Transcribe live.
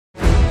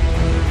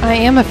I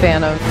am a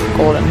fan of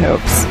Golden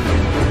Hoops.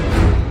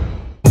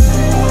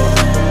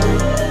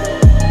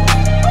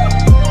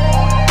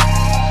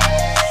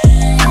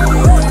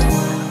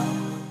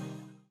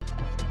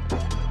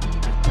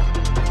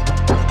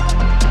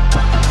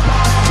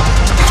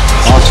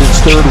 Austin's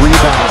third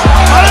rebound.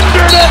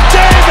 Under to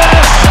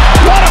Davis!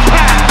 What a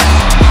pass!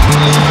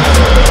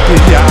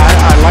 Yeah,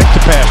 I like the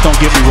pass, don't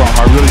get me wrong,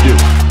 I really do.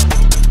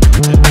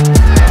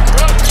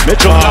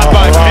 Mitchell not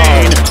by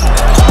Payne.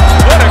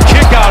 What a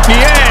kick out,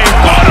 Bien!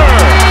 Butter!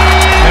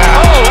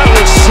 Yeah. Oh, that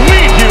was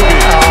sweet,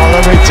 Hubie. Oh,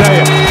 let me tell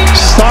you,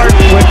 start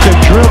with the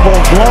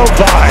dribble blow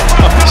by.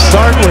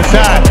 Start with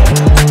that.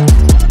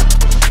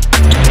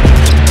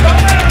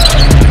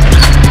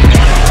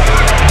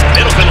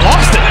 Middleton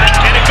lost it,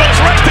 and it goes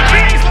right to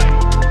Beasley.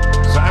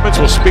 Simons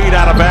will speed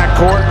out of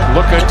backcourt,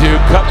 looking to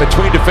cut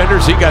between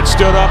defenders. He got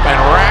stood up and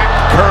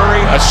racked.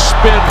 Curry, a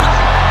spin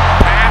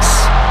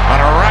pass on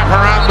a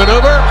wraparound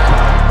maneuver.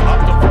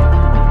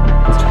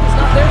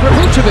 There for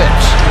Vucevic.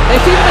 They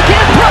feed him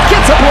again. Brook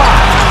gets a block.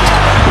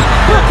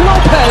 Brook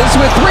Lopez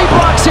with 3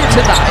 blocks here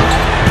tonight.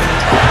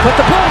 But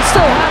the Bulls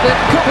still have it.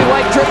 Kobe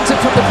White drains it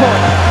from the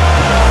corner.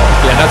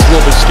 Yeah, that's a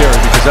little bit scary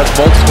because that's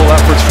multiple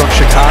efforts from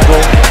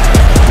Chicago.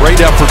 Great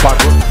effort by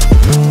Brook.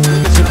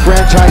 It's in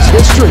franchise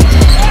history.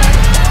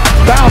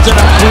 Bounce and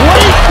a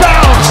great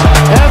bounce.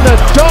 And the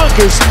dunk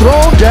is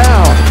thrown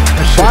down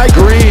by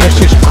Green.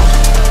 That's just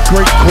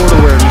great court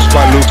awareness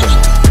by Luka.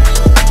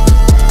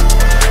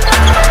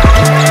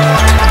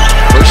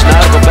 First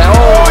out of the ball.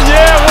 Oh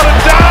yeah, what a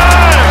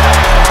dime!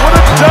 What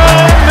a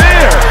dime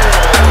there!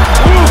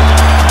 Woo.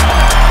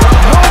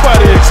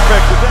 Nobody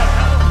expected that.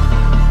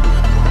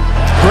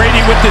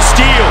 Brady with the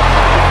steal.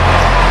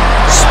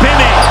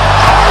 Spinning.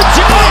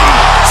 RJ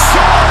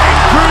soaring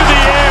through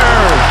the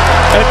air.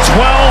 A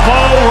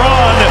 12-0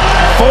 run.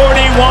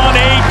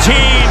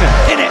 41-18.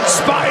 An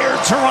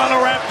inspired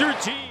Toronto Raptor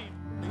team.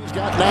 He's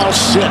got now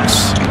 6.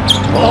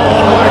 Oh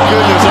my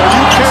goodness, are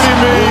you kidding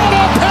me?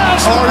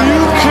 Are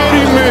you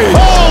kidding me?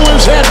 Oh,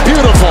 is that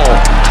beautiful?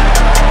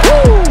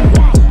 Woo!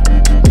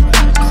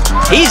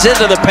 He's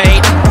into the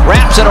paint,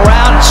 wraps it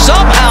around,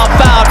 somehow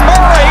found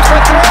Murray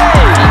for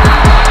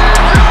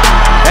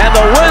 3. And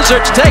the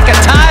Wizards take a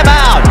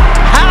timeout.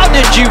 How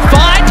did you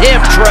find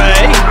him,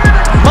 Trey?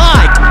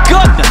 My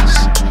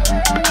goodness.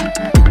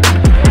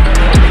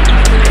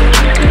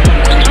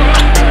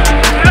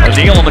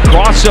 Deal on the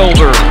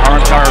crossover.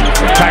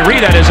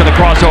 Tyree, that is, in the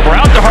crossover.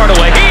 Out to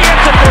Hardaway. He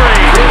hits a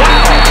 3.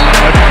 Wow.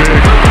 That's big.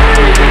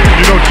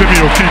 You know Timmy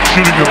will keep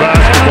shooting the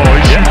basketball.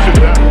 He shoots it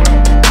that way.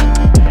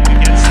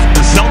 Against the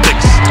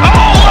Celtics.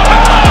 Oh!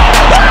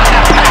 What a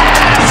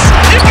pass!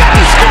 You've got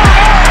to score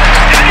more!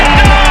 And he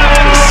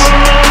does!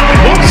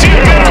 Won't see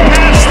a better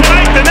pass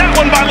tonight than that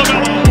one by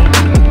LaMelo.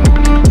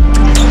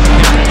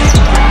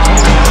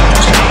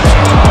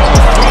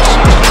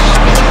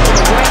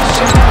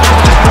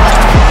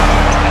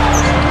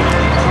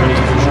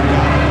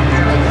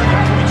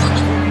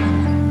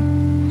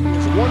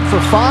 For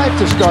 5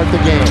 to start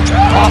the game.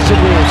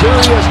 Possibly as here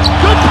he is.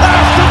 Good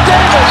pass to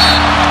Davis.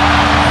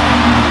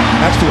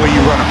 That's the way you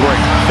run a break.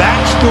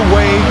 That's the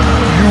way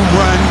you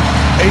run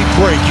a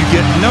break. You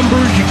get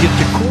numbers, you get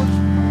the court.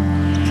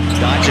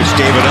 Doncic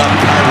gave it up.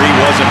 Kyrie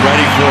wasn't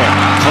ready for it.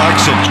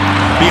 Clarkson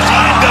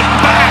behind the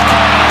back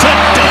to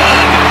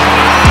Dunn.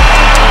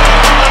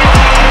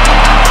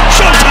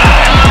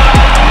 Showtime!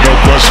 No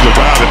question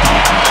about it.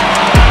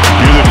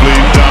 Beautifully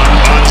done,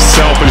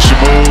 unselfish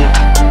move.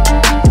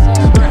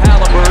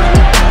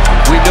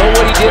 We know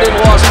what he did in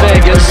Las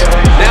Vegas.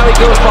 Now he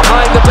goes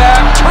behind the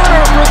back.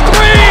 Turner for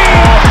 3!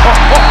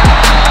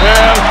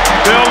 Yeah,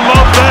 they'll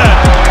love that.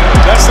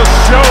 That's a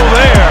show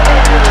there.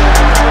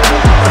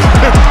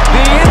 The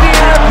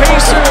Indiana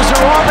Pacers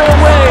are on their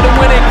way to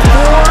winning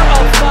 4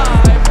 of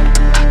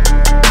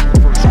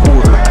 5. First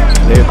quarter,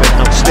 they have been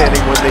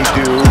outstanding when they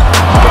do.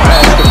 The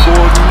pass to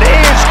Gordon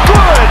is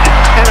good!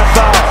 And a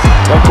foul.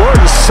 But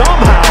Gordon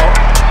somehow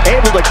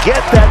able to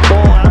get that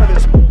ball out of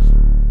his...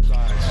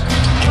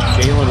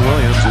 Jalen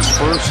Williams is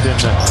first in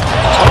the...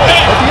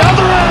 At the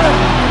other end,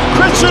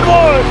 Christian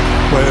Wood!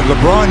 Well,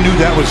 LeBron knew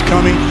that was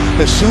coming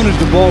as soon as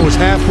the ball was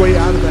halfway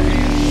out of the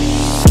hand.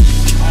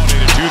 To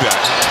do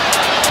that.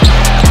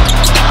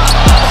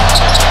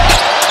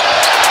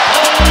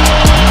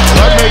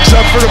 That makes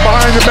up for the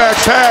behind-the-back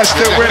pass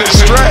that went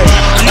astray.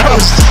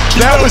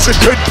 That was a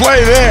good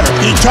play there.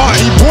 He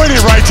pointed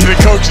right to the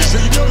coaches.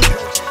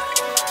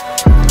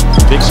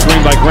 Big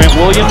screen by Grant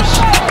Williams.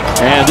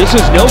 And this is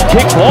no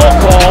kick ball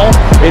call.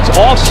 It's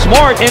off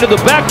Smart into the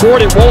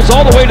backcourt. It rolls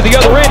all the way to the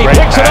other end. He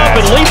picks it up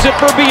and leaves it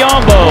for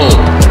Biyombo.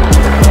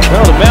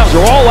 Well, the Mavs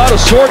are all out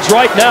of sorts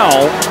right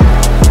now.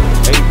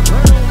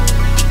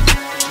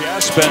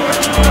 Jasper.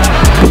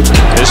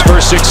 His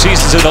first 6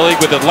 seasons in the league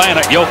with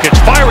Atlanta. Jokic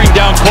firing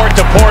down court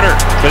to Porter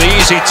for the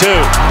easy 2.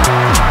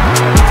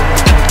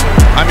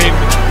 I mean,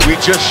 we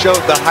just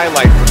showed the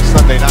highlight from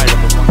Sunday night of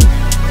the one.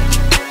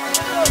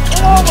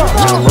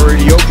 Now Murray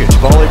to Jokic,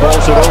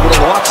 volleyballs it over to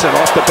Watson,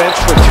 off the bench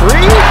for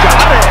 3,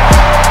 got it!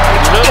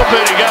 A little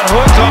bit, he got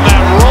hooked on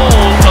that roll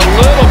a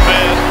little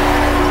bit,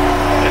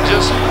 and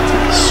just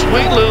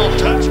Sweet little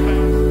touch.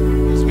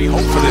 Gives me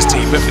hope for this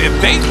team. If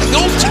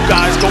those two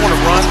guys go on a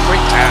run,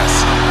 great pass.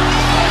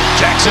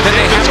 Jackson, then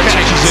they have a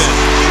chance.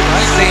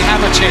 Right? They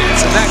have a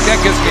chance, and that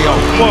gives me hope.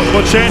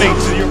 Well, Channing,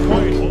 to your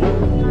point,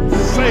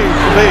 save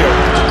failed.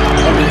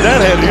 I mean,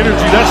 that had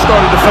energy. That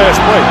started the fast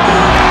break.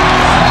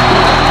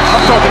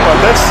 I'm talking about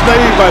that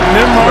save by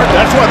Nembhard.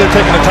 That's why they're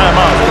taking a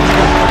timeout.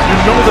 You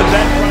know that.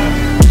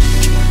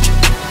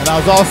 And I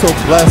was also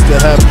blessed to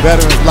have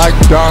veterans like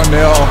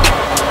Darnell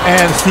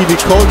and C.D.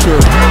 Coulter,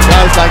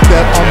 guys like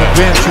that on the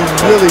bench who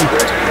really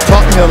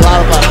taught me a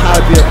lot about how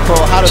to be a pro,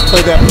 how to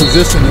play that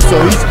position. And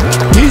so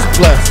he's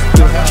blessed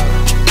to have.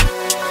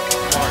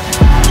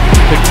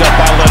 Picked up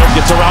by Leonard,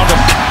 gets around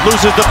him,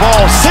 loses the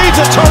ball, sees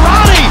it to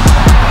Ronnie!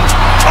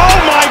 Oh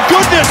my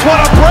goodness,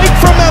 what a break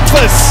from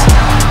Memphis!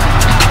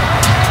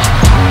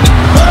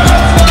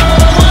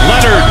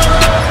 Leonard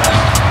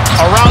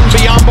around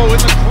Biyombo in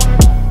the corner.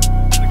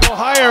 Go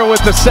higher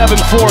with the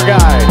 7-4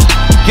 guy.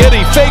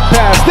 Giddey, fake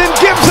pass, then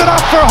gives it up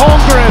for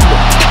Holmgren.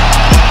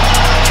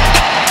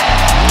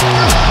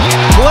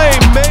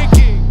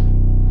 Playmaking.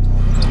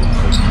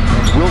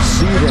 We'll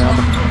see them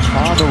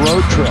on the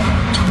road trip.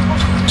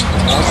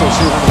 Also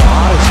see one of the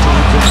hottest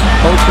teams in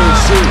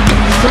OKC.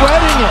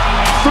 Threading it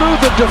through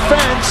the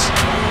defense.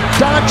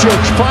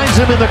 Doncic finds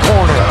him in the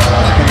corner.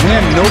 And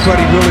then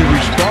nobody really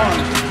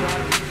responds.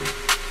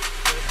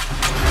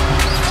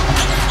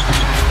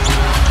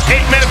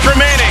 8 minutes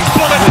remaining.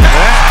 Bullet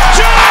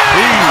pass.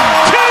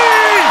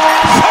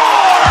 T4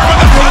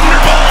 with a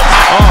thunderbolt.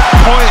 On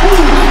point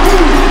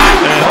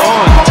and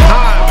on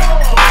time.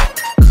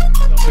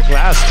 The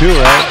glass too,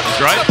 right?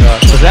 That's right.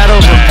 Was that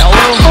over Melo?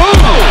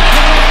 Ooh!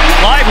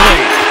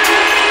 Lively.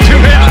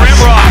 Two-hit rim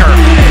rocker.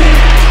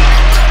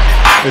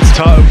 It's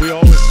tough. We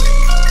always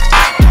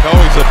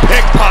He's a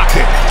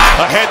pickpocket.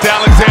 Ahead to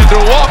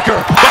Alexander Walker.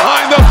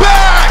 Behind the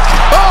back.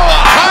 Oh, a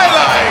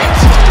highlight.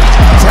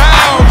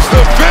 Towns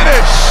the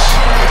finish.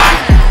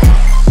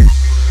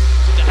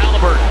 To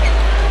Halliburton.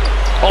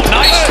 Oh,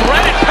 nice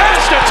threaded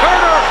pass to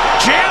Turner.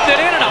 Jammed it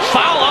in and a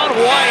foul on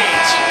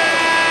White.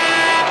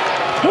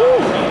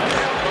 Woo.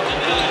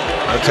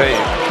 I'll tell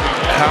you,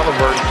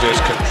 Halliburton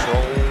just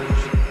controls.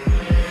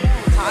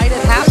 Tied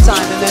at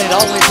halftime, and then it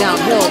all went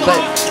downhill,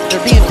 but they're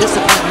being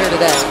disciplined here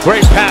today.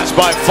 Great pass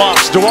by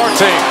Fox.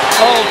 Duarte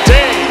all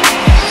day.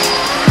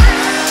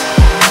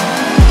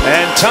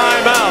 And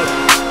timeout.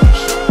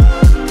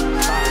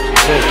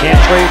 Can't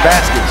trade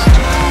baskets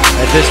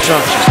at this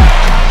junction.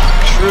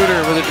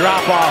 Schroeder with a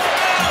drop-off.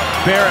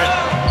 Barrett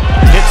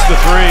hits the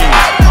three.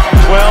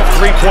 12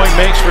 3-point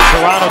makes for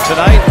Toronto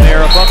tonight.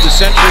 They're above the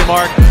century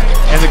mark,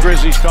 and the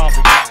Grizzlies call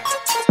for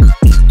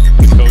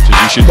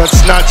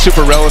That's not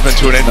super relevant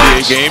to an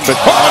NBA game, but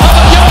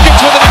Jokic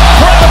with an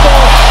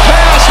incredible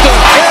pass to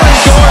Aaron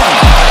Gordon.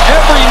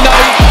 Every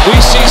night we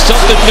see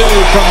something new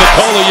from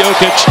Nikola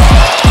Jokic.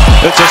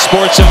 It's a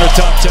SportsCenter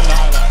Top 10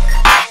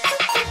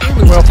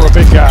 highlight. really well for a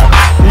big guy.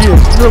 He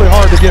is really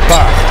hard to get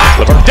by.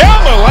 LeBron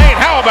down the lane.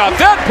 How about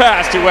that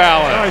pass to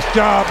Allen? Nice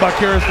job by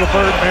Caris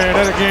LeVert, man.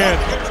 And again.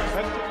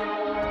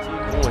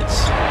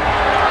 points.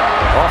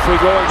 Off we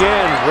go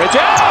again. Reggie.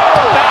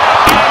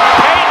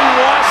 Peyton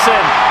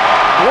Watson.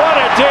 What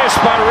a dish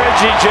by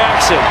Reggie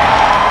Jackson.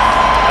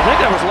 I think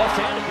that was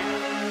left-handed.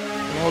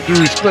 All due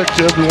respect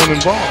to everyone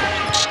involved.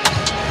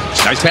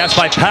 Nice pass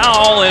by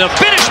Powell and a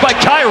finish by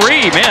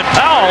Kyrie. Man,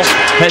 Powell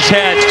has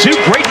had two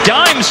great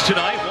dimes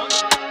tonight.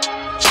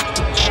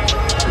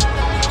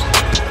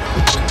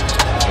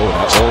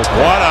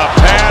 What a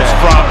pass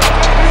from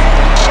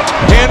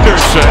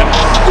Henderson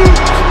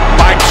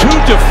by two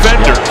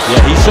defenders.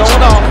 Yeah, he's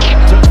showing off.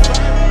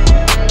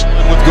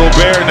 With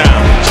Gobert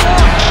now.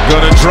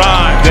 Gonna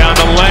drive down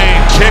the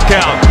lane. Kick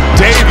out.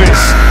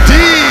 Davis.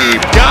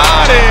 Deep.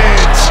 Got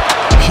it.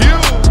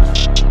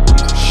 Huge.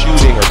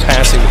 Shooting or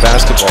passing the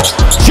basketball.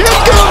 Kick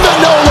on the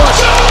no-look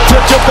to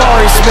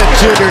Jabari Smith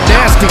Jr.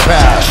 Nasty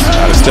pass.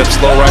 Got to step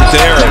slow right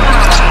there. And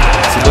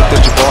it's a look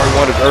that Jabari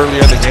wanted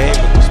earlier in the game.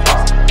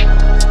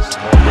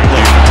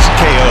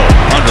 KO,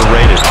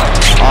 underrated.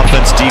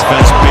 Offense,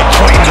 defense,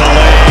 between the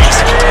legs.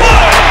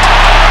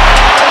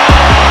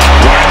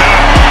 Why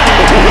not?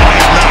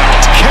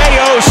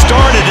 KO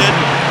started it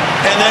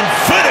and then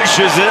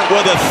finishes it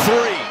with a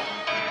three.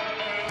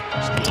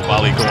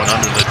 Wally going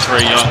under the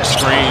Trae Young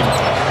screen.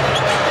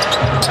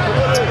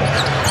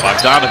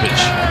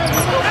 Bogdanovich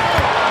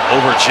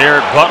over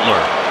Jared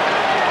Butler.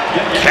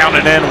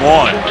 Counted and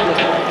one.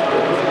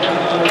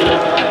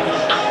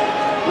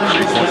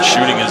 Three-point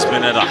shooting has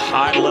been at a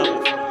high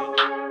level.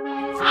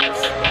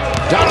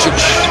 Doncic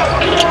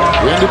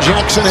into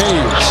Jackson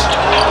Hayes.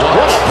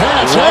 What a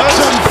pass!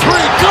 Jackson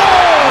three.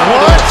 Goal!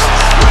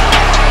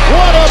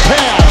 What a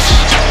pass!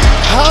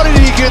 How did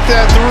he get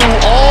that through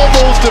all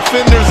those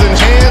defenders in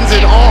hands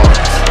and arms?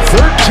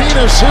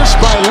 13 assists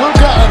by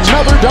Luka.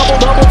 Another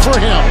double-double for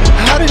him.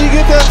 How did he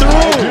get that through?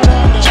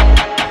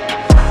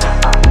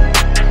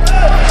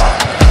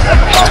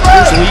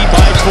 Here's lead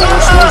by 4.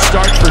 Slow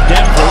start for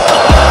Denver.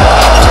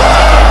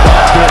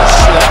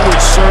 That was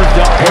served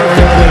up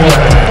perfectly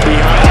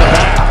behind the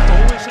back.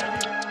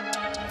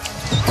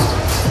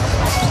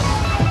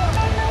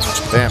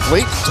 Van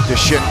Fleet to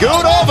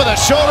Şengün over the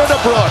shoulder to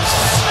Brooks.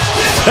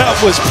 That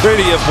was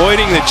pretty,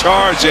 avoiding the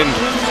charge, and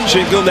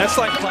Şengün, that's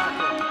like...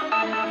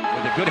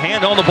 With a good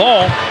hand on the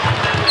ball.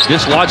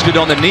 Dislodged it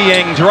on the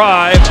Niang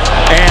drive,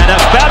 and a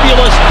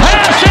fabulous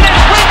pass, and it's